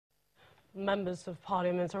Members of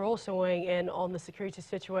Parliament are also weighing in on the security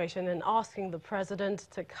situation and asking the President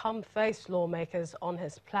to come face lawmakers on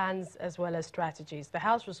his plans as well as strategies. The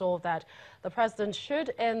House resolved that the President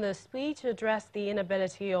should, in the speech, address the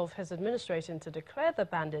inability of his administration to declare the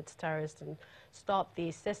bandits terrorists and stop the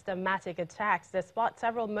systematic attacks, despite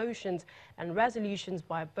several motions and resolutions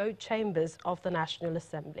by both chambers of the National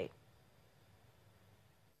Assembly.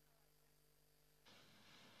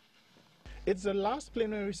 It's the last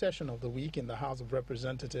plenary session of the week in the House of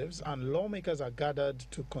Representatives, and lawmakers are gathered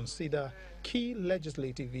to consider key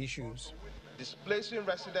legislative issues. Displacing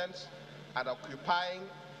residents and occupying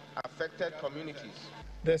affected communities.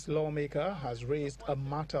 This lawmaker has raised a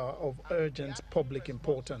matter of urgent public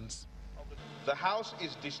importance. The House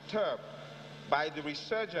is disturbed by the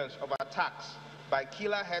resurgence of attacks by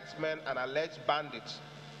killer headsmen and alleged bandits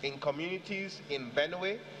in communities in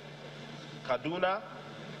Benue, Kaduna,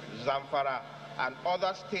 Zamfara and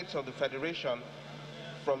other states of the Federation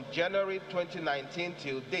from January 2019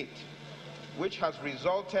 till date, which has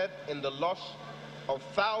resulted in the loss of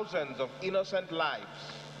thousands of innocent lives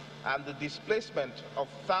and the displacement of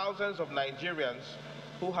thousands of Nigerians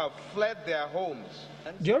who have fled their homes.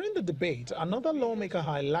 During the debate, another lawmaker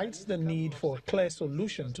highlights the need for a clear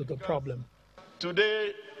solution to the problem.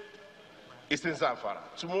 Today is in Zamfara,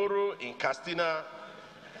 tomorrow in Katsina,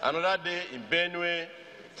 another day in Benue,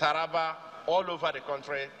 Taraba, all over the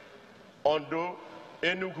country, Ondo,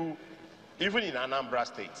 Enugu, even in Anambra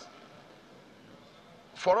State.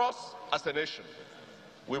 For us as a nation,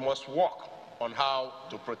 we must work on how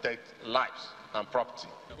to protect lives and property.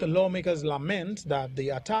 The lawmakers lament that the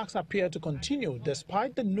attacks appear to continue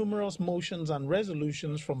despite the numerous motions and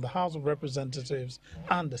resolutions from the House of Representatives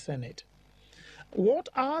and the Senate. What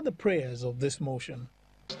are the prayers of this motion?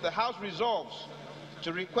 The House resolves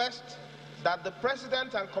to request that the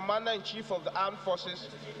President and Commander-in-Chief of the Armed Forces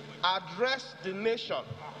address the nation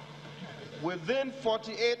within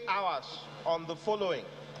 48 hours on the following: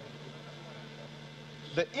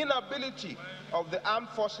 the inability of the armed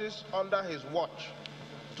forces under his watch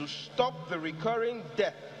to stop the recurring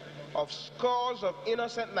death of scores of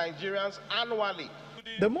innocent Nigerians annually.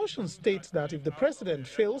 The motion states that if the President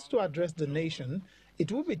fails to address the nation,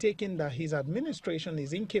 it will be taken that his administration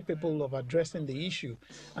is incapable of addressing the issue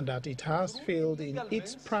and that it has failed in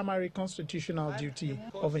its primary constitutional duty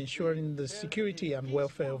of ensuring the security and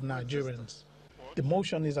welfare of Nigerians. The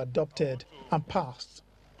motion is adopted and passed.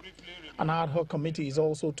 An ad hoc committee is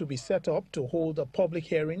also to be set up to hold a public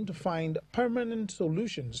hearing to find permanent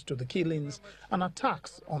solutions to the killings and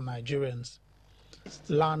attacks on Nigerians.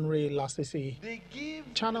 Lanre Lasisi,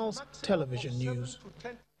 Channels Television News.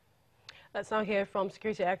 Let's now hear from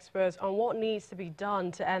security experts on what needs to be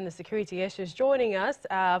done to end the security issues. Joining us,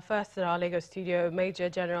 first in our Lagos studio, Major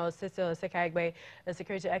General Cecil Sekaigbe, a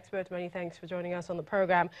security expert. Many thanks for joining us on the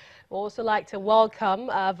program. We'd also like to welcome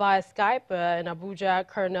via Skype in Abuja,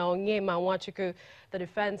 Colonel Nyema Nwachukwu, the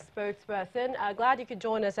defense spokesperson. Glad you could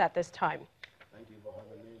join us at this time. Thank you for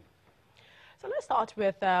having me. So let's start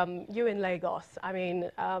with you in Lagos. I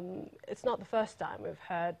mean, it's not the first time we've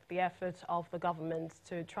heard the efforts of the government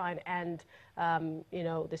to try and end,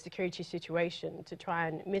 the security situation, to try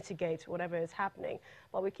and mitigate whatever is happening.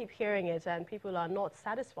 But we keep hearing it and people are not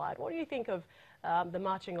satisfied. What do you think of the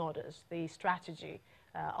marching orders, the strategy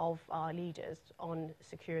of our leaders on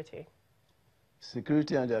security?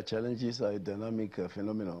 Security and their challenges are a dynamic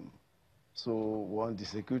phenomenon. So when the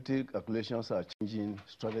security calculations are changing,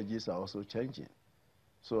 strategies are also changing.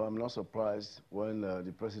 So I'm not surprised when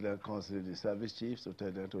the President consulted the service chiefs to tell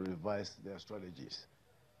them to revise their strategies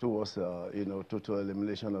towards, total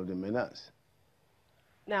elimination of the menace.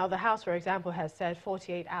 Now, the House, for example, has said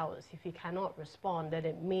 48 hours. If he cannot respond, then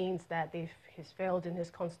it means that he's failed in his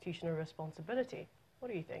constitutional responsibility. What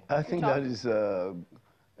do you think? I think that is...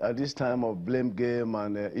 at this time of blame game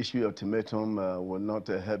and issue ultimatum will not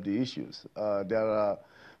help the issues. There are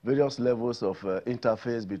various levels of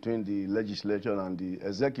interface between the legislature and the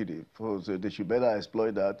executive, so they should better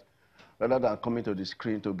exploit that rather than coming to the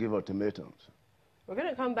screen to give ultimatums. We're going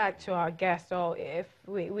to come back to our guest, so if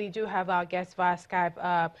we do have our guest via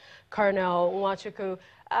Skype, Colonel Nwachukwu.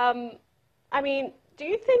 I mean, do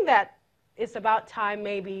you think that it's about time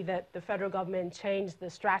maybe that the federal government changed the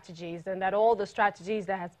strategies and that all the strategies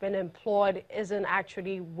that has been employed isn't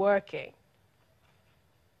actually working?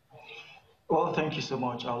 Well, thank you so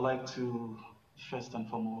much. I'd like to first and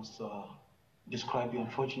foremost describe the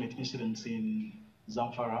unfortunate incidents in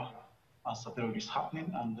Zamfara as a terrorist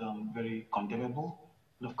happening and very condemnable.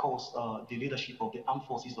 And of course, the leadership of the armed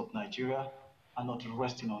forces of Nigeria are not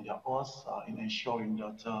resting on their oars in ensuring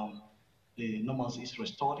that the normalcy is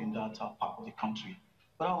restored in that part of the country.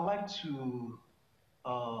 But I would like to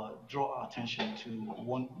draw our attention to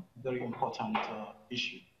one very important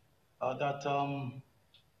issue, that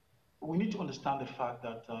we need to understand the fact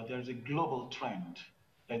that there is a global trend.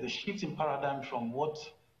 There's a shift in paradigm from what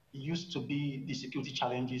used to be the security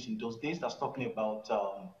challenges in those days, that's talking about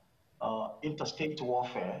interstate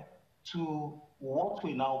warfare, to what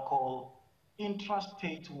we now call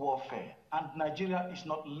intrastate warfare. And Nigeria is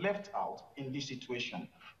not left out in this situation,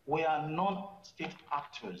 where non-state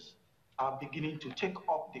actors are beginning to take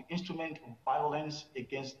up the instrument of violence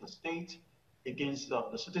against the state, against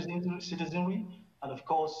the citizenry, and of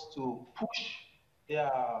course to push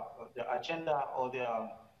their agenda or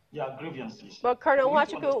their grievances. But Colonel We need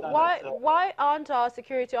to Wachuku, understand that, why aren't our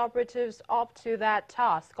security operatives up to that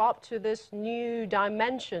task, up to this new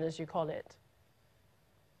dimension, as you call it?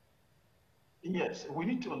 yes, we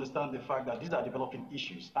need to understand the fact that these are developing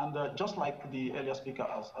issues. And just like the earlier speaker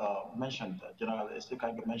has mentioned, General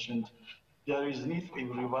Eseka mentioned, there is need for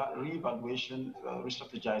a re-evaluation,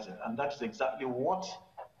 re-strategizing. And that is exactly what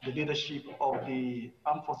the leadership of the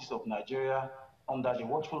Armed Forces of Nigeria, under the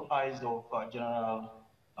watchful eyes of General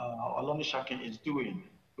Oloni Shakin, is doing,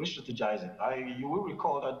 re-strategizing. You will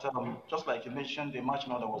recall that, just like you mentioned, the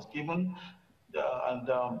marching order was given,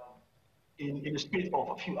 in the space of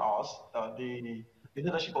a few hours, the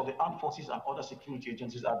leadership of the armed forces and other security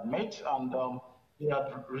agencies had met, and they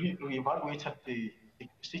had re-evaluated the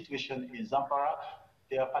situation in Zamfara.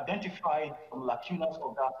 They have identified some lacunas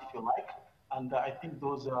of that, if you like, and I think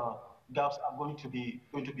those gaps are going to be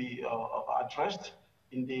addressed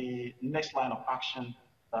in the next line of action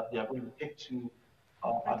that they are going to take to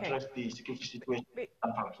address the security situation in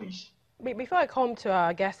Zamfara, please. Before I come to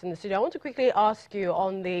our guest in the studio, I want to quickly ask you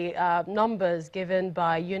on the numbers given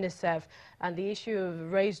by UNICEF and the issue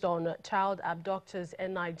raised on child abductors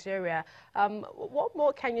in Nigeria. What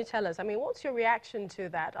more can you tell us? I mean, what's your reaction to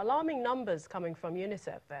that? Alarming numbers coming from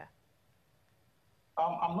UNICEF there.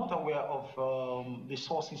 I'm not aware of the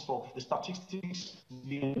sources of the statistics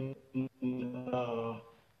being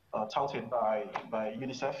touted by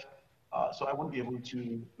UNICEF, so I won't be able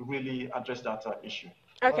to really address that issue.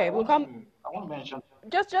 Okay, I want to mention.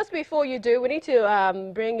 Just before you do, we need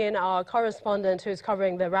to bring in our correspondent who's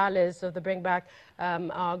covering the rallies of the Bring Back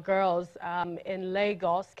Our Girls in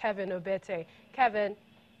Lagos, Kevin Obete. Kevin.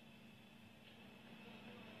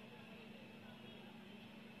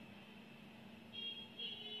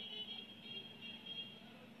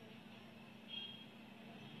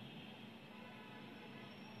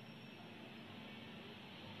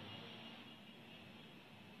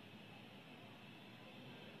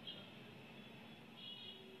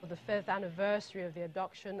 The 5th anniversary of the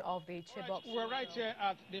abduction of the Chibok. We're right here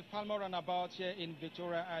at the Falmouth Runabout here in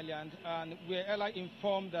Victoria Island, and we're earlier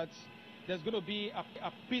informed that there's going to be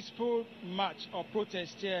a peaceful march or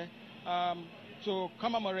protest here to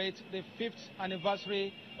commemorate the 5th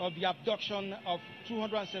anniversary of the abduction of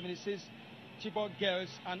 276 Chibok girls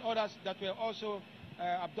and others that were also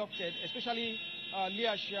abducted, especially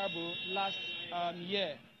Leah Shiabu last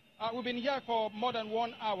year. We've been here for more than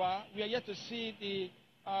 1 hour. We are yet to see the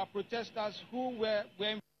protesters who were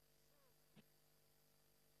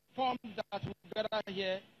informed that we gather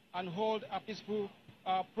here and hold a peaceful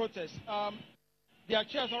protest. Their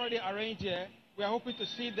chairs already arranged here. We are hoping to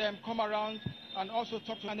see them come around and also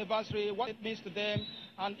talk to the anniversary, what it means to them,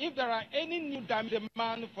 and if there are any new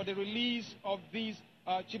demand for the release of these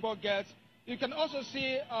Chibok girls. You can also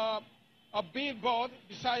see a billboard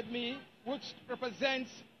beside me which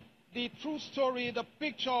represents the true story, the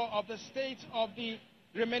picture of the state of the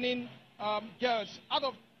remaining girls. Out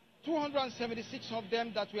of 276 of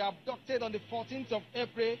them that were abducted on the 14th of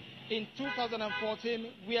April in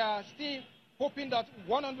 2014, we are still hoping that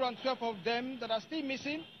 112 of them that are still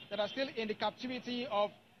missing, that are still in the captivity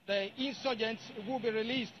of the insurgents, will be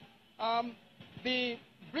released. The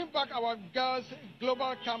Bring Back Our Girls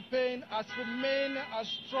global campaign has remained a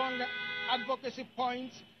strong advocacy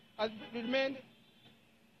point, has remained.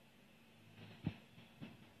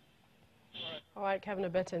 All right, Kevin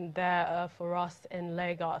Obete there for us in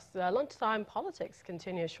Lagos. Lunchtime politics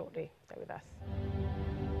continues shortly. Stay with us.